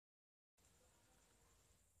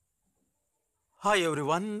Hi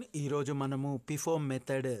everyone, ఈరోజు మనము పిఫో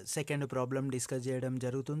method second problem discuss చేయడం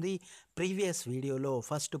జరుగుతుంది. ప్రీవియస్ వీడియోలో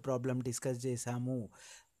ఫస్ట్ ప్రాబ్లం డిస్కస్ చేసాము.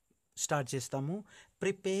 స్టార్ట్ చేస్తాము.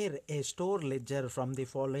 Prepare A store ledger from the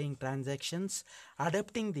following transactions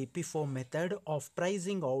adapting the పిఫో method of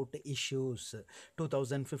pricing out issues.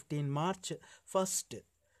 2015 March first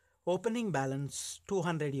opening balance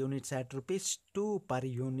 200 units at rupees 2 per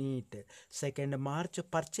unit. 2nd March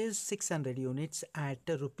purchase 600 units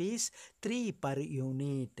at rupees 3 per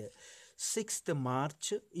unit. 6th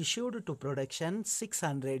March issued to production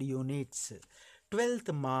 600 units.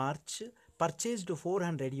 12th March purchased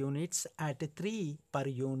 400 units at 3 per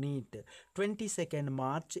unit. 22nd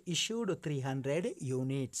March issued 300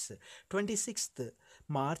 units. 26th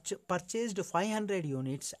March purchased 500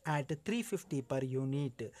 units at 350 per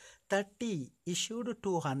unit. 30 issued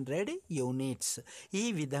 200 units. ఈ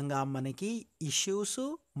విధంగా మనకి issues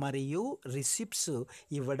మరియు receipts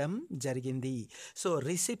ఇవ్వడం జరిగింది. So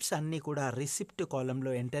receipts అన్నీ కూడా receipt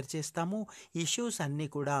కాలంలో enter చేస్తాము. ఇష్యూస్ అన్నీ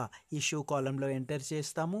కూడా ఇష్యూ కాలంలో ఎంటర్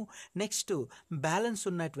చేస్తాము. నెక్స్ట్ బ్యాలెన్స్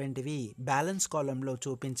ఉన్నటువంటివి బ్యాలెన్స్ కాలంలో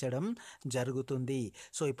చూపించడం జరుగుతుంది.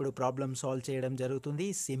 సో ఇప్పుడు ప్రాబ్లమ్ సాల్వ్ చేయడం జరుగుతుంది.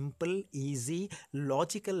 సింపుల్, ఈజీ,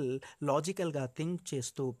 లాజికల్గా థింక్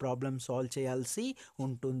చేస్తూ ప్రాబ్లమ్ సాల్వ్ చేయాల్సి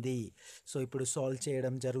ఉంటుంది. సో ఇప్పుడు సాల్వ్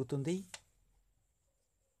చేయడం జరుగుతుంది.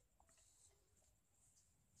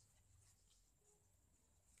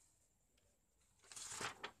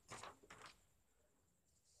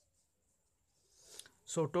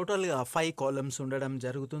 సో టోటల్గా 5 కాలమ్స్ ఉండడం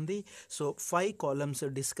జరుగుతుంది. సో 5 కాలమ్స్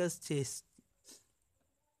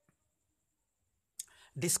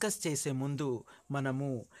డిస్కస్ చేసే ముందు మనము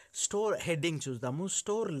స్టోర్ హెడ్డింగ్ చూద్దాము.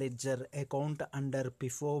 Store ledger account under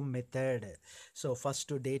పిఫో method. So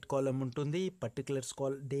first date కాలం ఉంటుంది,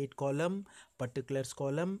 డేట్ కాలం, పర్టికులర్స్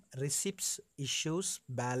కాలం, రిసిప్ట్స్, ఇష్యూస్,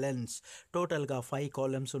 బ్యాలెన్స్. టోటల్గా 5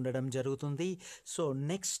 కాలమ్స్ ఉండడం జరుగుతుంది. సో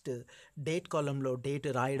నెక్స్ట్ డేట్ కాలంలో డేట్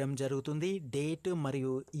రాయడం జరుగుతుంది, డేట్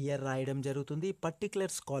మరియు ఇయర్ రాయడం జరుగుతుంది.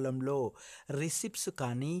 పర్టికులర్స్ కాలంలో రిసిప్ట్స్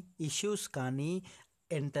కానీ ఇష్యూస్ కానీ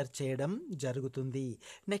ఎంటర్ చేయడం జరుగుతుంది.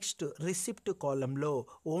 నెక్స్ట్ రిసిప్ట్ కాలంలో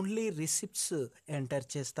ఓన్లీ రిసిప్ట్స్ ఎంటర్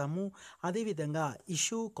చేస్తాము. అదేవిధంగా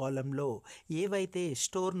ఇష్యూ కాలంలో ఏవైతే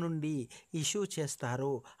స్టోర్ నుండి ఇష్యూ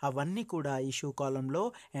చేస్తారో అవన్నీ కూడా ఇష్యూ కాలంలో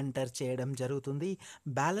ఎంటర్ చేయడం జరుగుతుంది.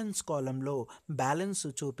 బ్యాలెన్స్ కాలంలో బ్యాలెన్స్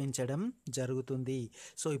చూపించడం జరుగుతుంది.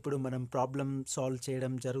 సో ఇప్పుడు మనం ప్రాబ్లం సాల్వ్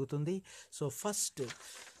చేయడం జరుగుతుంది. So first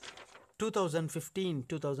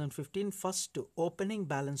 2015 first opening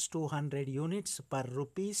balance 200 units per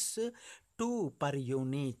rupees 2 per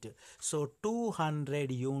unit. So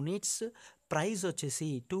 200 units price వచ్చేసి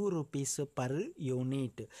 2 rupees per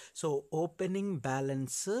unit. So opening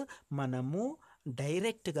balance మనము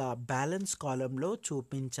డైరెక్ట్గా బ్యాలెన్స్ కాలంలో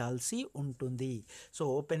చూపించాల్సి ఉంటుంది. సో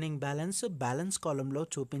ఓపెనింగ్ బ్యాలెన్స్ కాలంలో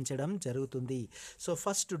చూపించడం జరుగుతుంది. సో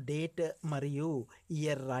ఫస్ట్ డేట్ మరియు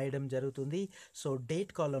ఇయర్ రాయడం జరుగుతుంది. సో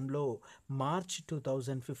డేట్ కాలంలో March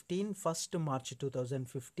 2015, first March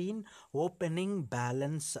 2015 opening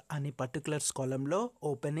balance అని పర్టికులర్స్ కాలంలో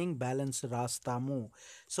ఓపెనింగ్ బ్యాలెన్స్ రాస్తాము.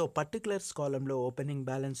 సో పర్టికులర్స్ కాలంలో ఓపెనింగ్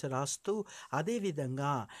బ్యాలెన్స్ రాస్తూ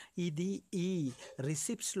అదేవిధంగా ఇది ఈ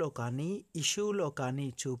రిసిప్ట్స్లో కానీ ఇష్యూలో కానీ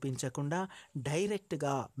చూపించకుండా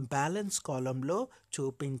డైరెక్ట్గా బ్యాలెన్స్ కాలంలో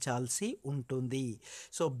చూపించాల్సి ఉంటుంది.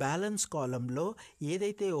 సో బ్యాలెన్స్ కాలంలో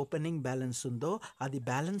ఏదైతే ఓపెనింగ్ బ్యాలెన్స్ ఉందో అది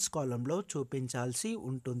బ్యాలెన్స్ కాలంలో చూపించాల్సి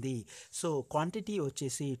ఉంటుంది. సో క్వాంటిటీ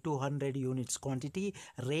వచ్చేసి 200 units quantity,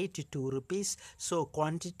 rate 2 rupees. So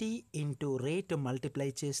quantity into rate multiply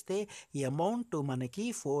చేస్తే అమౌంట్ మనకి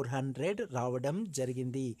 400 రావడం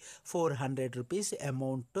జరిగింది. 400 రూపీస్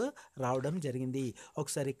అమౌంట్ రావడం జరిగింది.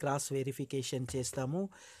 ఒకసారి క్రాస్ వెరిఫికేషన్ చేస్తాము.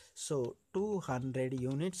 సో 200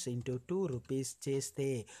 యూనిట్స్ ఇంటూ 2 రూపీస్ చేస్తే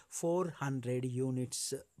 400 యూనిట్స్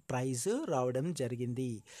ప్రైజ్ రావడం జరిగింది.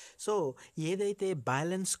 సో ఏదైతే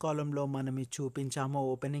బ్యాలెన్స్ కాలంలో మనం చూపించామో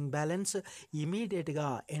ఓపెనింగ్ బ్యాలెన్స్ ఇమీడియట్గా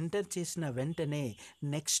ఎంటర్ చేసిన వెంటనే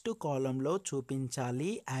నెక్స్ట్ కాలంలో చూపించాలి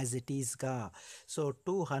యాజ్ ఇట్ ఈస్గా. So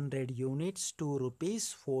 200 units 2 rupees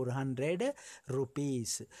 400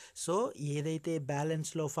 rupees. So ఏదైతే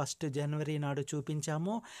బ్యాలెన్స్లో ఫస్ట్ జనవరి నాడు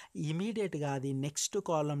చూపించామో ఇమీడియట్గా అది నెక్స్ట్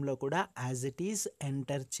కాలంలో కూడా యాజ్ ఇట్ ఈస్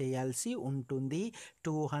ఎంటర్ చేయాల్సి ఉంటుంది.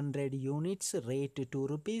 200 units rate 2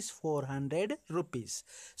 rupees 400 rupees.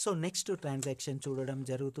 So next transaction చూడడం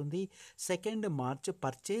జరుగుతుంది. 2nd March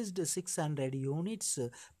purchased 600 units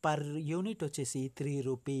per unit వచ్చేసి 3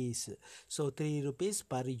 rupees. So 3 rupees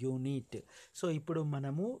per unit. So ఇప్పుడు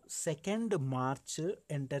మనము 2nd మార్చ్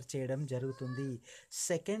ఎంటర్ చేయడం జరుగుతుంది.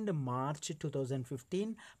 2nd మార్చ్ 2015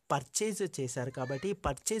 పర్చేజ్ చేశారు కాబట్టి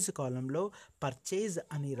పర్చేజ్ కాలంలో పర్చేజ్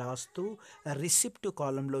అని రాస్తూ రిసిప్ట్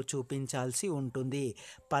కాలంలో చూపించాల్సి ఉంటుంది.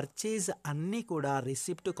 పర్చేజ్ అన్నీ కూడా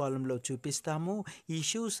రిసిప్ట్ కాలంలో చూపిస్తాము,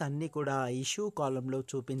 ఇష్యూస్ అన్నీ కూడా ఇష్యూ కాలంలో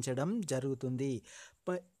చూపించడం జరుగుతుంది.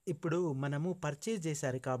 ఇప్పుడు మనము పర్చేజ్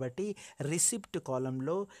చేశారు కాబట్టి రిసిప్ట్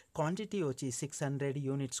కాలంలో క్వాంటిటీ వచ్చి 600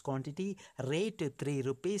 units quantity, rate 3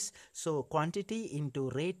 rupees. So quantity into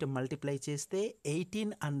rate multiply చేస్తే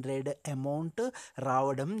 1800 అమౌంట్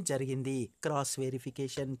రావడం జరిగింది. క్రాస్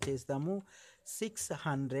వెరిఫికేషన్ చేస్తాము.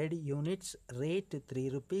 600 యూనిట్స్, రేట్ 3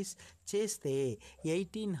 రూపీస్ చేస్తే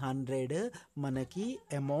 1800 మనకి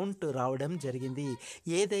అమౌంట్ రావడం జరిగింది.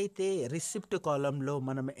 ఏదైతే రిసిప్ట్ కాలంలో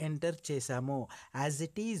మనం ఎంటర్ చేసామో యాజ్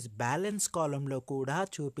ఇట్ ఈజ్ బ్యాలెన్స్ కాలంలో కూడా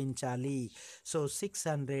చూపించాలి. So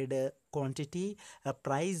 600 quantity,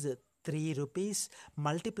 praise 3 rupees,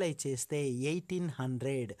 multiply చేస్తే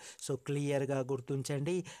 1800. సో క్లియర్గా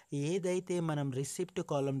గుర్తుంచండి, ఏదైతే మనం రిసిప్ట్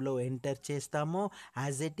కాలంలో ఎంటర్ చేస్తామో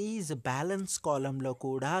యాజ్ ఇట్ ఈజ్ బ్యాలెన్స్ కాలంలో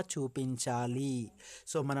కూడా చూపించాలి.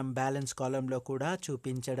 సో మనం బ్యాలెన్స్ కాలంలో కూడా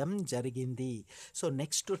చూపించడం జరిగింది. సో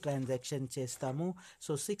నెక్స్ట్ ట్రాన్సాక్షన్ చేస్తాము.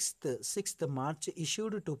 So sixth March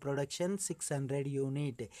issued to production 600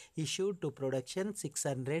 unit, issued to production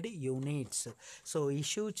 600 units. So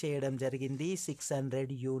issue చేయడం జరిగింది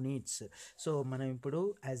 600 యూనిట్స్. సో మనం ఇప్పుడు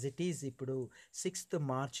యాజ్ ఇట్ ఈజ్ ఇప్పుడు 6th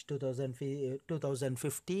మార్చ్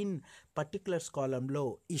 2015 పర్టికులర్స్ కాలంలో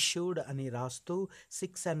ఇష్యూడ్ అని రాస్తూ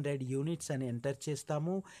 600 యూనిట్స్ అని ఎంటర్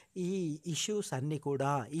చేస్తాము. ఈ ఇష్యూస్ అన్నీ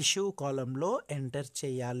కూడా ఇష్యూ కాలంలో ఎంటర్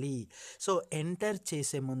చేయాలి. సో ఎంటర్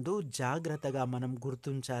చేసే ముందు జాగ్రత్తగా మనం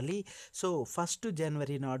గుర్తుంచాలి. సో 1st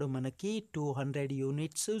జనవరి నాడు మనకి 200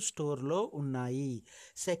 యూనిట్స్ స్టోర్లో ఉన్నాయి.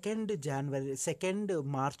 2nd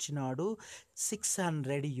మార్చ్ నాడు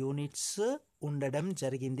 600 యూనిట్స్ ఉండడం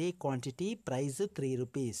జరిగింది. Quantity, price 3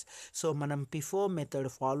 rupees. సో మనం FIFO మెథడ్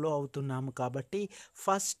ఫాలో అవుతున్నాము కాబట్టి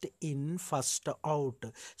first in first out.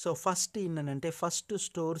 So first in అని అంటే ఫస్ట్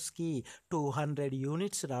స్టోర్స్కి 200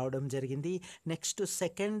 యూనిట్స్ రావడం జరిగింది. నెక్స్ట్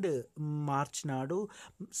 2nd మార్చ్ నాడు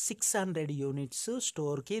 600 యూనిట్స్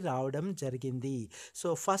స్టోర్కి రావడం జరిగింది. So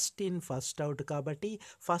first in first out కాబట్టి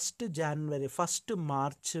 1st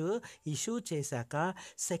మార్చ్ ఇష్యూ చేశాక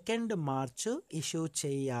 2nd మార్చ్ ఇష్యూ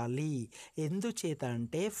చేయాలి. ఎందుచేత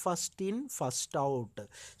అంటే first in first out.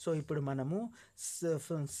 So ఇప్పుడు మనము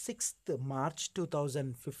 6th March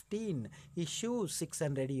 2015 issue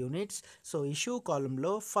 600 units. So issue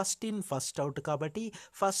కాలంలో ఫస్ట్ ఇన్ ఫస్ట్ అవుట్ కాబట్టి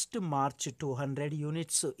 1st మార్చ్ 200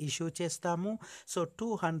 యూనిట్స్ ఇష్యూ చేస్తాము. సో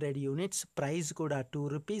 200 యూనిట్స్, ప్రైస్ కూడా 2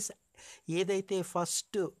 రూపీస్. ఏదైతే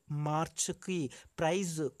ఫస్ట్ మార్చ్కి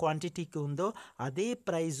ప్రైజ్ క్వాంటిటీకి ఉందో అదే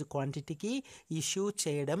ప్రైజ్ క్వాంటిటీకి ఇష్యూ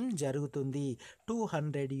చేయడం జరుగుతుంది.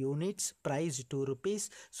 200 units, praise 2 rupees.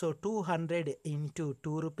 So 200 into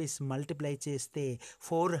 2 rupees multiply చేస్తే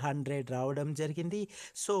 400 రావడం జరిగింది.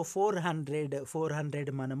 సో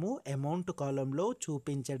 400 మనము అమౌంట్ కాలంలో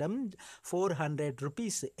చూపించడం, 400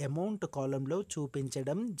 రూపీస్ అమౌంట్ కాలంలో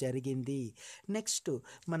చూపించడం జరిగింది. నెక్స్ట్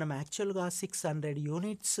మనం యాక్చువల్గా 600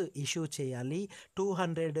 యూనిట్స్ ఇష్యూ చేయాలి.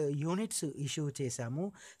 200 యూనిట్స్ ఇష్యూ చేశాము.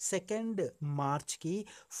 2nd మార్చ్కి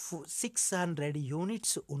 600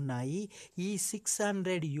 యూనిట్స్ ఉన్నాయి. ఈ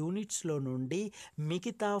 600 యూనిట్స్లో నుండి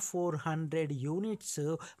మిగతా 400 యూనిట్స్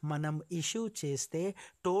మనం ఇష్యూ చేస్తే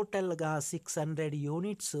టోటల్గా 600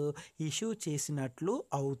 యూనిట్స్ ఇష్యూ చేసినట్లు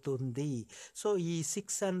అవుతుంది. సో ఈ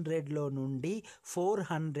 600లో నుండి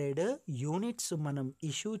 400 యూనిట్స్ మనం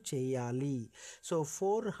ఇష్యూ చేయాలి. సో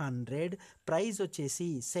 400 ప్రైజ్ వచ్చేసి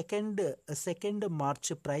సెకండ్ మార్చ్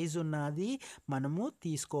ప్రైజ్ ఉన్నది మనము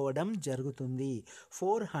తీసుకోవడం జరుగుతుంది.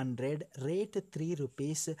 400 రేట్ 3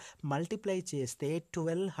 రూపీస్ మల్టిప్లై చేస్తే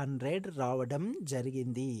 1200 రావడం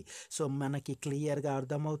జరిగింది. సో మనకి క్లియర్గా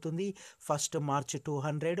అర్థమవుతుంది. 1st March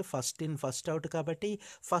 200 first in first out కాబట్టి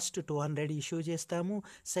ఫస్ట్ 200 ఇష్యూ చేస్తాము.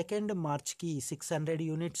 2nd మార్చ్కి 600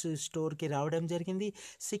 యూనిట్స్ స్టోర్కి రావడం జరిగింది.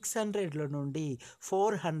 600లో నుండి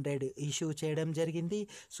 400 ఇష్యూ చేయడం జరిగింది.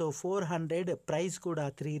 సో 400 ప్రైస్ కూడా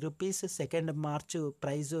 3 rupees. 2nd March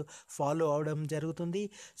praise follow అవడం జరుగుతుంది.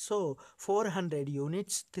 So 400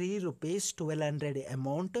 units, 3 rupees, 1200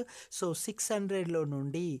 amount. So 600లో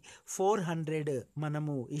నుండి 400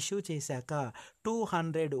 మనము ఇష్యూ చేశాక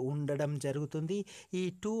 200 ఉండడం జరుగుతుంది. ఈ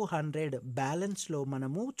 200 బ్యాలెన్స్లో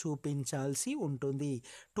మనము చూపించాల్సి ఉంటుంది.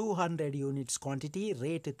 200 units quantity,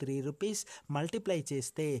 rate 3 rupees multiply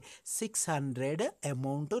చేస్తే 600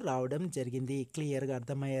 అమౌంట్ రావడం జరిగింది. క్లియర్గా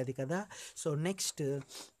అర్థమయ్యేది కదా. So next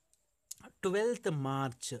 12th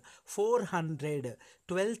March 400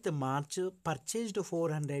 12th March purchased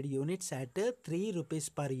 400 units at 3 rupees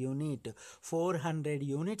per unit. 400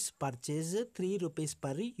 units purchase 3 rupees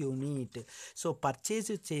per unit. So purchase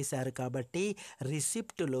చేశారు కాబట్టి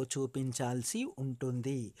రిసిప్ట్లో చూపించాల్సి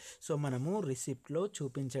ఉంటుంది. సో మనము రిసిప్ట్లో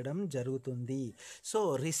చూపించడం జరుగుతుంది. సో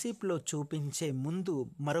రిసిప్ట్లో చూపించే ముందు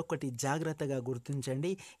మరొకటి జాగ్రత్తగా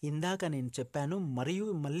గుర్తించండి. ఇందాక నేను చెప్పాను మరియు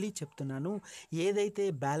మళ్ళీ చెప్తున్నాను, ఏదైతే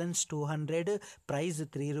బ్యాలెన్స్ 200 ప్రైస్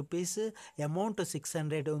 3 రూపీస్ అమౌంట్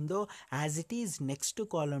 600 ఉందో యాజ్ ఇట్ ఈజ్ నెక్స్ట్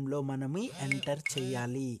కాలంలో మనము ఎంటర్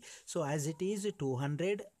చేయాలి. So as it is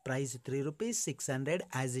 200 price 3 rupees 600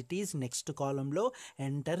 as it is next కాలంలో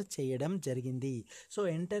ఎంటర్ చేయడం జరిగింది. సో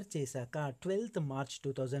ఎంటర్ చేశాక 12th March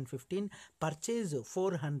 2015 purchase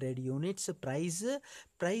 400 units price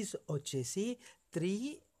వచ్చేసి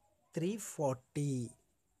 340.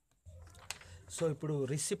 సో ఇప్పుడు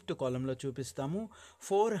రిసిప్ట్ కాలంలో చూపిస్తాము.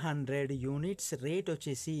 400 యూనిట్స్ రేట్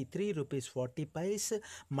వచ్చేసి 3 రూపీస్ 40 పైస్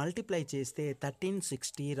మల్టిప్లై చేస్తే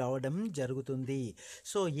 1360 రావడం జరుగుతుంది.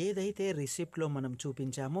 సో ఏదైతే రిసిప్ట్లో మనం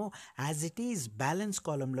చూపించామో యాజ్ ఇట్ ఈజ్ బ్యాలెన్స్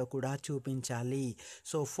కాలంలో కూడా చూపించాలి.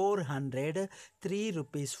 సో 400 3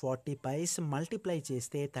 రూపీస్ 40 పైస్ మల్టిప్లై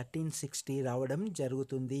చేస్తే 1360 రావడం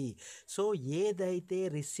జరుగుతుంది. సో ఏదైతే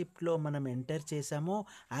రిసిప్ట్లో మనం ఎంటర్ చేసామో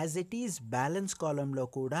యాజ్ ఇట్ ఈజ్ బ్యాలెన్స్ కాలంలో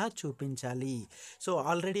కూడా చూపించాలి. సో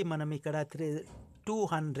ఆల్రెడీ మనం ఇక్కడ 3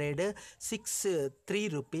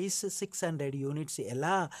 రూపీస్ 600 యూనిట్స్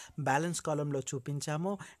ఎలా బ్యాలెన్స్ కాలంలో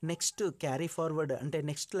చూపించామో నెక్స్ట్ క్యారీ ఫార్వర్డ్ అంటే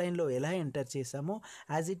నెక్స్ట్ లైన్లో ఎలా ఎంటర్ చేసామో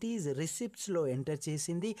యాజ్ ఇట్ ఈజ్ రిసిప్ట్స్లో ఎంటర్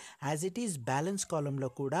చేసింది యాజ్ ఇట్ ఈజ్ బ్యాలెన్స్ కాలంలో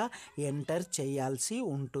కూడా ఎంటర్ చేయాల్సి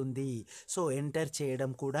ఉంటుంది. సో ఎంటర్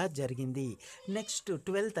చేయడం కూడా జరిగింది. నెక్స్ట్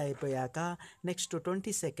 12th అయిపోయాక నెక్స్ట్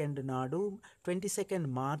 22nd నాడు 22nd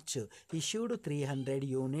March issued 300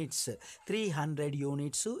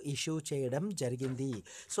 units issue చేయడం జరిగింది.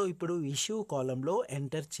 సో ఇప్పుడు ఇష్యూ కాలంలో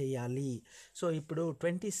ఎంటర్ చేయాలి. సో ఇప్పుడు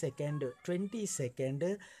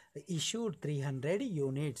 22nd ఇష్యూడ్ 300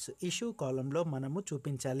 యూనిట్స్ ఇష్యూ కాలంలో మనము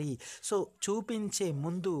చూపించాలి. సో చూపించే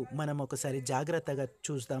ముందు మనం ఒకసారి జాగ్రత్తగా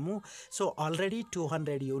చూద్దాము. సో ఆల్రెడీ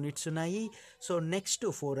 200 యూనిట్స్ ఉన్నాయి. సో నెక్స్ట్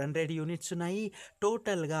 400 యూనిట్స్ ఉన్నాయి.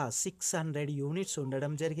 టోటల్గా 600 యూనిట్స్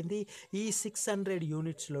ఉండడం జరిగింది. ఈ 600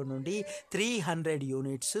 యూనిట్స్లో నుండి 300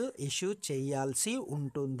 యూనిట్స్ ఇష్యూ చేయాల్సి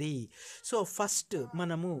ఉంటుంది. సో ఫస్ట్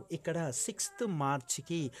మనము ఇక్కడ 6th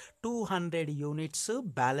మార్చ్కి 200 యూనిట్స్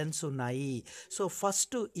బ్యాలెన్స్ ఉన్నాయి. సో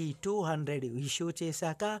ఫస్ట్ ఈ 200 ఇష్యూ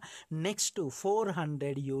చేశాక నెక్స్ట్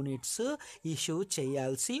 400 యూనిట్స్ ఇష్యూ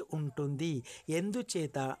చేయాల్సి ఉంటుంది.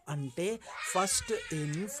 ఎందుచేత అంటే first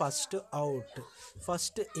in first out.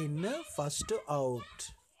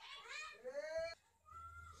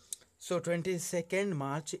 So 22nd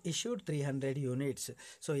March issued 300 units.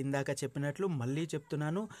 So ఇందాక చెప్పినట్లు మళ్ళీ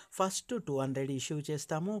చెప్తున్నాను, ఫస్ట్ 200 ఇష్యూ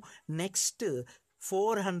చేస్తాము. నెక్స్ట్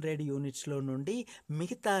 400 యూనిట్స్లో నుండి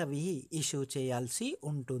మిగతావి ఇష్యూ చేయాల్సి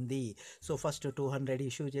ఉంటుంది. సో ఫస్ట్ 200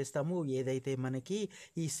 ఇష్యూ చేస్తాము. ఏదైతే మనకి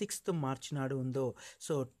ఈ 6th మార్చ్ నాడు ఉందో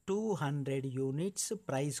సో 200 యూనిట్స్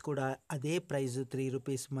ప్రైస్ కూడా అదే ప్రైస్ 3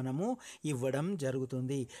 రూపీస్ మనము ఇవ్వడం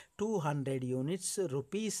జరుగుతుంది. 200 యూనిట్స్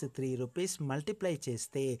రూపీస్ 3 రూపీస్ మల్టిప్లై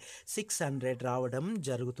చేస్తే 600 రావడం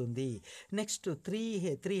జరుగుతుంది. నెక్స్ట్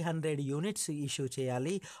 300 యూనిట్స్ ఇష్యూ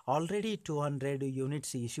చేయాలి. ఆల్రెడీ 200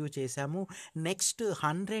 యూనిట్స్ ఇష్యూ చేశాము. నెక్స్ట్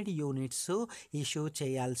 100 యూనిట్స్ ఇష్యూ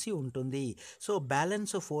చేయాల్సి ఉంటుంది. సో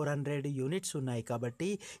బ్యాలెన్స్ 400 యూనిట్స్ ఉన్నాయి కాబట్టి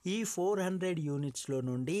ఈ 400 యూనిట్స్లో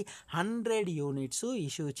నుండి 100 యూనిట్స్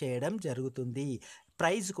ఇష్యూ చేయడం జరుగుతుంది.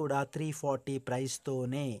 ప్రైస్ కూడా 340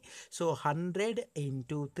 ప్రైస్తోనే. సో 100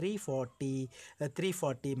 ఇంటూ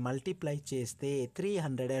 340 మల్టిప్లై చేస్తే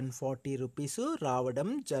 340 రూపీస్ రావడం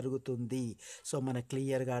జరుగుతుంది. సో మనకు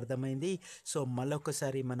క్లియర్గా అర్థమైంది. సో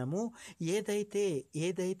మళ్ళొకసారి మనము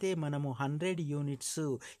ఏదైతే మనము 100 యూనిట్స్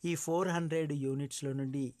ఈ 400 యూనిట్స్లో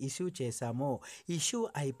నుండి ఇష్యూ చేశామో ఇష్యూ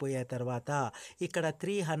అయిపోయే తర్వాత ఇక్కడ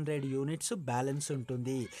 300 యూనిట్స్ బ్యాలెన్స్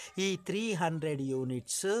ఉంటుంది. ఈ 300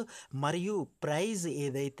 యూనిట్స్ మరియు ప్రైస్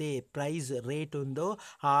ఏదైతే ప్రైస్ రేట్ ఉందో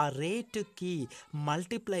ఆ రేటుకి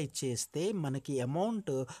మల్టిప్లై చేస్తే మనకి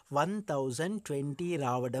అమౌంట్ 1020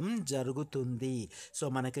 రావడం జరుగుతుంది. సో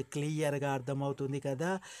మనకి క్లియర్గా అర్థమవుతుంది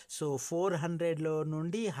కదా. సో 400లో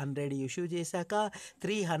నుండి 100 ఇష్యూ చేశాక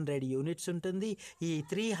 300 యూనిట్స్ ఉంటుంది. ఈ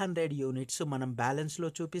 300 యూనిట్స్ మనం బ్యాలెన్స్లో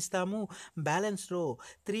చూపిస్తాము. బ్యాలెన్స్లో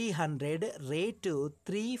 300 రేటు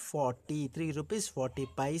 3 రూపీస్ 40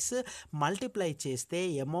 పైస్ మల్టిప్లై చేస్తే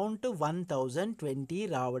అమౌంట్ 1020 320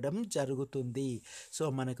 రావడం జరుగుతుంది. సో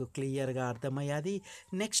మనకు క్లియర్గా అర్థమయ్యాది.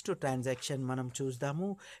 నెక్స్ట్ ట్రాన్సాక్షన్ మనం చూద్దాము.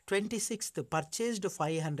 26th purchased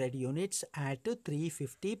 500 units at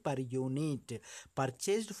 350 per unit.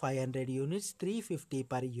 Purchased 500 units 350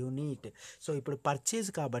 per unit. So ఇప్పుడు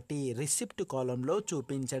పర్చేజ్ కాబట్టి రిసిప్ట్ కాలంలో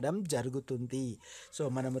చూపించడం జరుగుతుంది. సో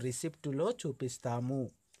మనం రిసిప్ట్లో చూపిస్తాము.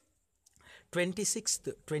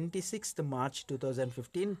 26th March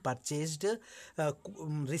 2015 పర్చేస్డ్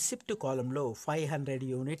రిసిప్ట్ కాలంలో 500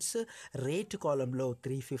 యూనిట్స్, రేట్ కాలంలో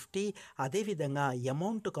 350, అదేవిధంగా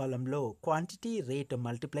అమౌంట్ కాలంలో క్వాంటిటీ రేట్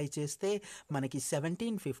మల్టిప్లై చేస్తే మనకి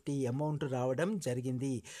 1750 అమౌంట్ రావడం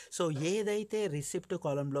జరిగింది. సో ఏదైతే రిసిప్ట్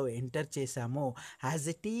కాలంలో ఎంటర్ చేశామో యాజ్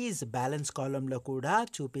ఇట్ ఈజ్ బ్యాలెన్స్ కాలంలో కూడా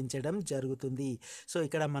చూపించడం జరుగుతుంది. సో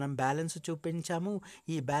ఇక్కడ మనం బ్యాలెన్స్ చూపించాము,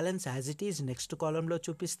 ఈ balance as it is next కాలంలో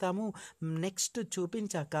చూపిస్తాము. నెక్స్ట్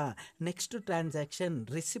చూపించాక నెక్స్ట్ ట్రాన్సాక్షన్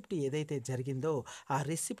రిసిప్ట్ ఏదైతే జరిగిందో ఆ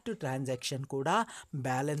రిసిప్ట్ ట్రాన్సాక్షన్ కూడా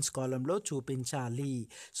బ్యాలెన్స్ కాలంలో చూపించాలి.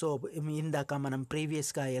 సో ఇందాక మనం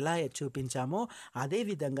ప్రీవియస్గా ఎలా చూపించామో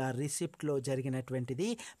అదేవిధంగా రిసిప్ట్లో జరిగినటువంటిది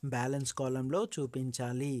బ్యాలెన్స్ కాలంలో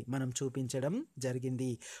చూపించాలి. మనం చూపించడం జరిగింది.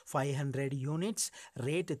 500 యూనిట్స్,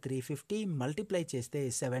 రేట్ 350, మల్టిప్లై చేస్తే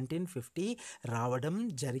 1750 రావడం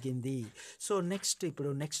జరిగింది. సో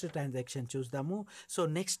ఇప్పుడు నెక్స్ట్ ట్రాన్సాక్షన్ చూద్దాము. సో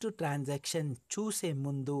నెక్స్ట్ ట్రాన్సాక్షన్ చూసే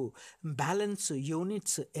ముందు బ్యాలెన్స్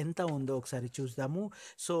యూనిట్స్ ఎంత ఉందో ఒకసారి చూద్దాము.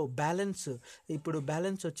 సో ఇప్పుడు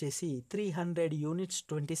బ్యాలెన్స్ వచ్చేసి 300 యూనిట్స్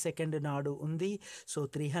 22nd నాడు ఉంది. సో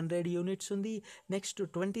 300 యూనిట్స్ ఉంది. నెక్స్ట్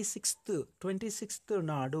 26th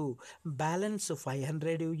నాడు బ్యాలెన్స్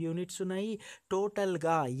 500 యూనిట్స్ ఉన్నాయి.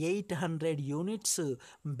 టోటల్గా 800 యూనిట్స్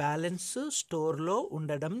బ్యాలెన్స్ స్టోర్లో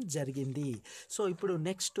ఉండడం జరిగింది. సో ఇప్పుడు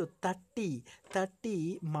next 30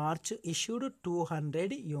 March issued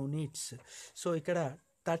 200 units. So ఇక్కడ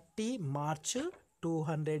 30 మార్చ్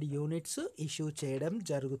 200 యూనిట్స్ ఇష్యూ చేయడం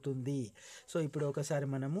జరుగుతుంది. సో ఇప్పుడు ఒకసారి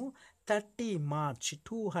మనము 30 మార్చ్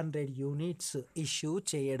 200 యూనిట్స్ ఇష్యూ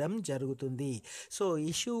చేయడం జరుగుతుంది. సో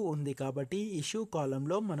ఇష్యూ ఉంది కాబట్టి ఇష్యూ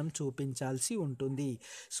కాలంలో మనం చూపించాల్సి ఉంటుంది.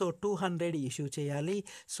 సో 200 ఇష్యూ చేయాలి.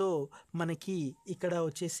 సో మనకి ఇక్కడ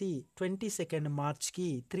వచ్చేసి 22nd మార్చ్కి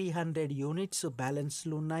 300 యూనిట్స్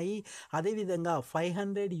బ్యాలెన్స్లు ఉన్నాయి. అదేవిధంగా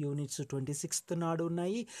 500 యూనిట్స్ 26th నాడు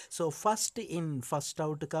ఉన్నాయి. So first in first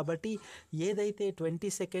out కాబట్టి ఏదైతే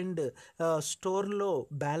 22nd స్టోర్లో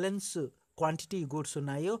బ్యాలెన్స్ క్వాంటిటీ గూడ్స్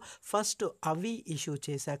ఉన్నాయో ఫస్ట్ అవి ఇష్యూ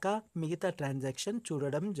చేశాక మిగతా ట్రాన్సాక్షన్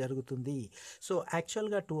చూడడం జరుగుతుంది. సో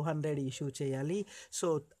యాక్చువల్గా 200 ఇష్యూ చేయాలి. సో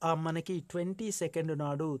మనకి 22nd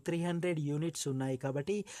నాడు 300 యూనిట్స్ ఉన్నాయి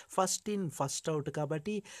కాబట్టి ఫస్ట్ ఇన్ ఫస్ట్ అవుట్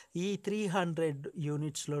కాబట్టి ఈ 300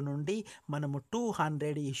 యూనిట్స్లో నుండి మనము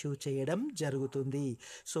 200 ఇష్యూ చేయడం జరుగుతుంది.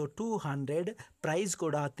 సో 200 ప్రైస్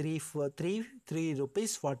కూడా 3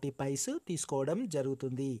 రూపీస్ 40 పైస్ తీసుకోవడం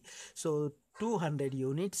జరుగుతుంది. So 200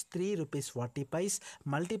 units 3 rupees 40 vice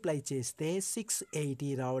multiply చేస్తే 680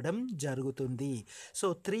 రావడం జరుగుతుంది. సో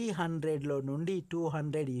 300లో నుండి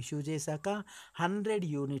 200 ఇష్యూ చేశాక 100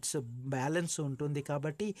 యూనిట్స్ బ్యాలెన్స్ ఉంటుంది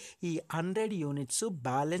కాబట్టి ఈ 100 యూనిట్స్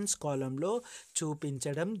బ్యాలెన్స్ కాలంలో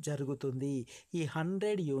చూపించడం జరుగుతుంది. ఈ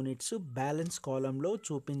 100 యూనిట్స్ బ్యాలెన్స్ కాలంలో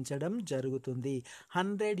చూపించడం జరుగుతుంది.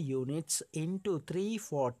 100 యూనిట్స్ ఇంటూ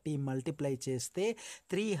 340 మల్టిప్లై చేస్తే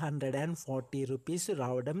 340 రూపీస్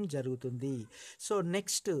రావడం జరుగుతుంది. సో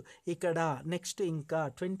నెక్స్ట్ ఇంకా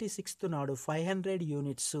 26th నాడు 500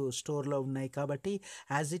 యూనిట్స్ స్టోర్లో ఉన్నాయి కాబట్టి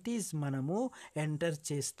యాజ్ ఇట్ ఈజ్ మనము ఎంటర్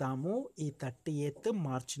చేస్తాము ఈ 30th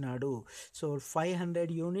మార్చ్ నాడు. So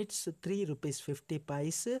 500 units 3 rupees 50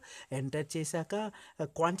 vice enter చేశాక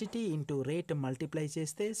క్వాంటిటీ ఇంటూ రేట్ మల్టిప్లై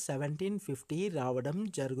చేస్తే 1750 రావడం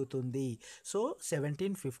జరుగుతుంది. సో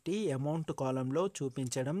 1750 అమౌంట్ కాలంలో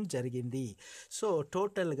చూపించడం జరిగింది. సో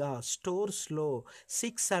టోటల్గా స్టోర్స్లో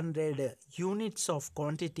 600 యూనిట్స్ ఆఫ్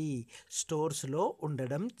క్వాంటిటీ స్టోర్స్లో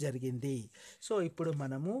ఉండడం జరిగింది. సో ఇప్పుడు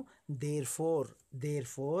మనము there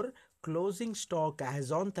four closing stock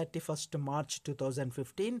as on 31st March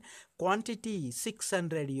 2015 quantity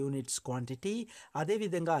 600 units quantity,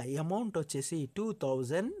 అదేవిధంగా అమౌంట్ వచ్చేసి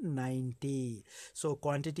 2090. సో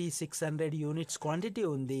క్వాంటిటీ 600 యూనిట్స్ క్వాంటిటీ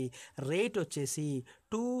ఉంది, రేట్ వచ్చేసి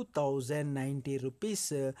 2090 రూపీస్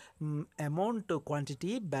అమౌంట్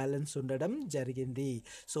క్వాంటిటీ బ్యాలెన్స్ ఉండడం జరిగింది.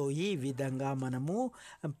 సో ఈ విధంగా మనము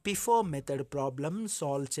పిఫో మెథడ్ ప్రాబ్లం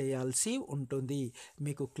సాల్వ్ చేయాల్సి ఉంటుంది.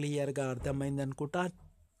 మీకు క్లియర్గా అర్థమైంది అనుకుంటా.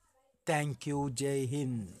 Thank you. జై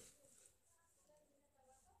హింద్.